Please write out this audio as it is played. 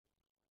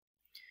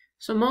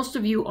So most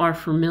of you are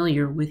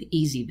familiar with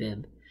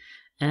EasyBib,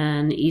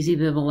 and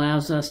EasyBib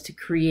allows us to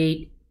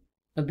create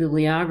a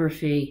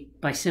bibliography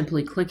by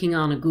simply clicking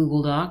on a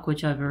Google Doc,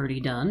 which I've already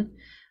done.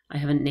 I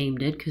haven't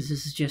named it because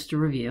this is just a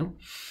review,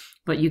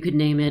 but you could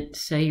name it,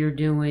 say you're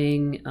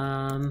doing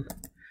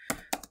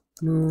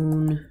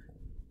Moon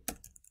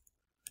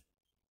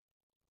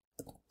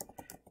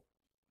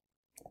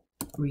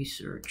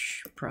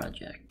Research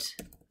Project.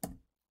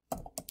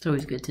 It's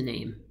always good to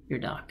name your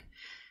doc.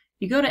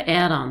 You go to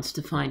add-ons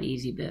to find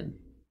EasyBib.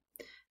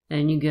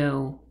 Then you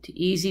go to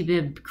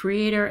EasyBib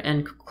Creator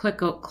and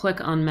click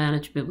on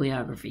Manage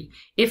Bibliography.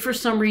 If for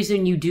some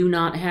reason you do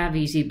not have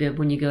EasyBib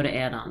when you go to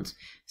add-ons,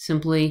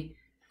 simply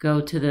go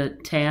to the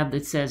tab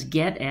that says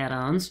Get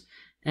Add-ons,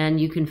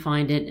 and you can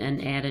find it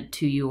and add it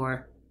to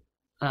your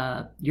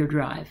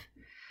drive.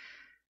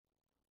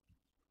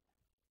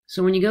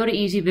 So when you go to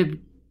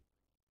EasyBib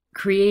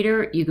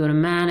Creator, you go to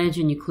Manage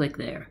and you click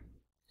there.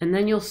 And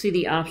then you'll see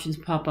the options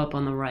pop up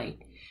on the right.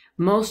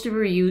 Most of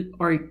you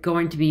are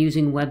going to be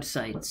using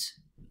websites.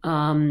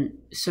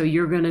 So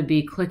you're going to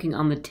be clicking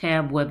on the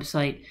tab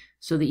website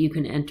so that you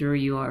can enter a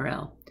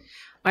URL.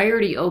 I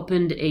already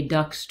opened a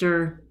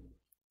Duckster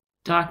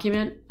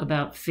document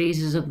about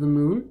phases of the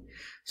moon.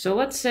 So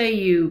let's say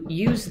you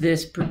use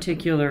this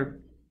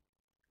particular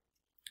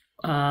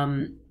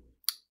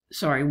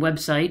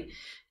website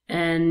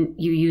and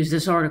you use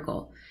this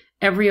article.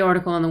 Every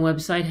article on the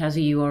website has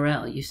a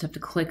URL. You just have to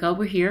click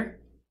over here.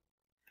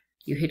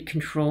 You hit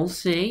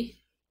Control-C,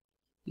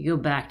 you go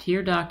back to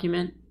your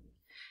document,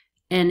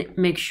 and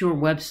make sure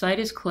website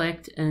is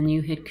clicked, and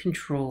you hit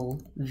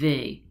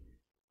Control-V,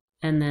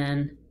 and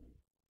then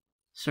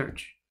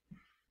search.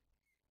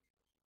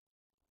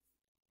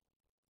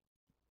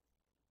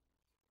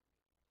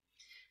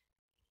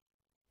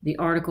 The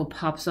article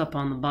pops up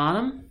on the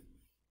bottom,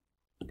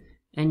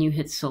 and you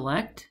hit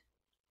Select,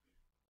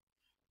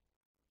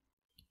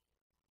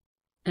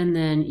 and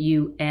then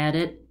you add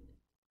it.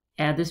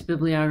 Add this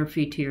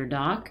bibliography to your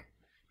doc,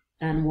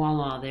 and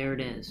voila, there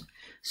it is.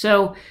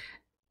 So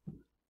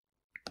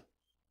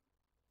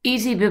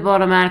EasyBib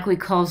automatically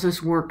calls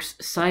this Works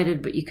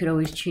Cited, but you could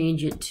always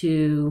change it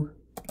to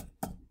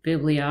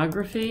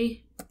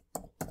Bibliography.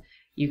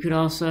 You could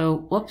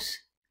also,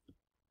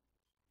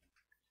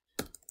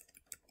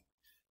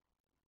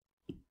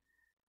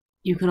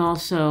 you can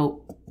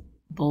also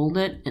bold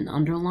it and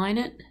underline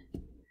it.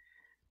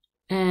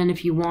 And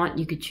if you want,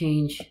 you could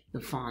change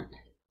the font.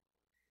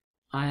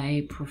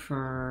 I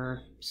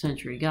prefer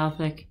Century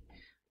Gothic,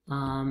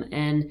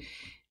 and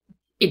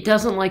it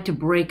doesn't like to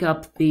break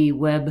up the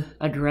web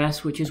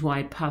address, which is why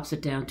it pops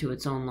it down to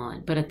its own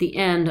line. But at the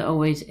end,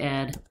 always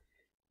add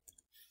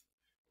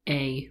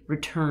a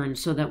return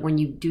so that when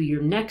you do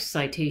your next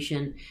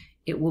citation,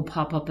 it will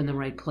pop up in the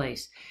right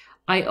place.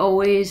 I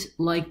always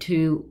like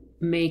to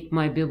make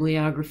my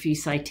bibliography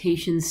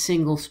citations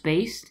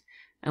single-spaced,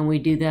 and we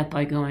do that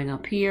by going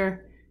up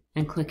here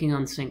and clicking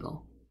on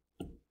single.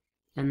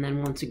 And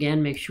then once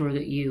again, make sure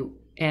that you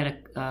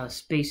add a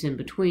space in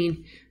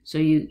between so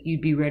you'd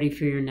be ready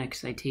for your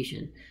next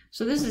citation.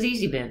 So this is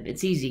EasyBib.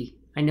 It's easy.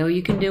 I know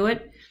you can do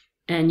it,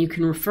 and you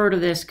can refer to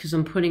this because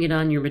I'm putting it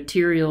on your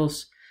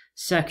materials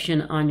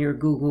section on your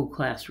Google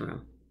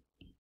Classroom.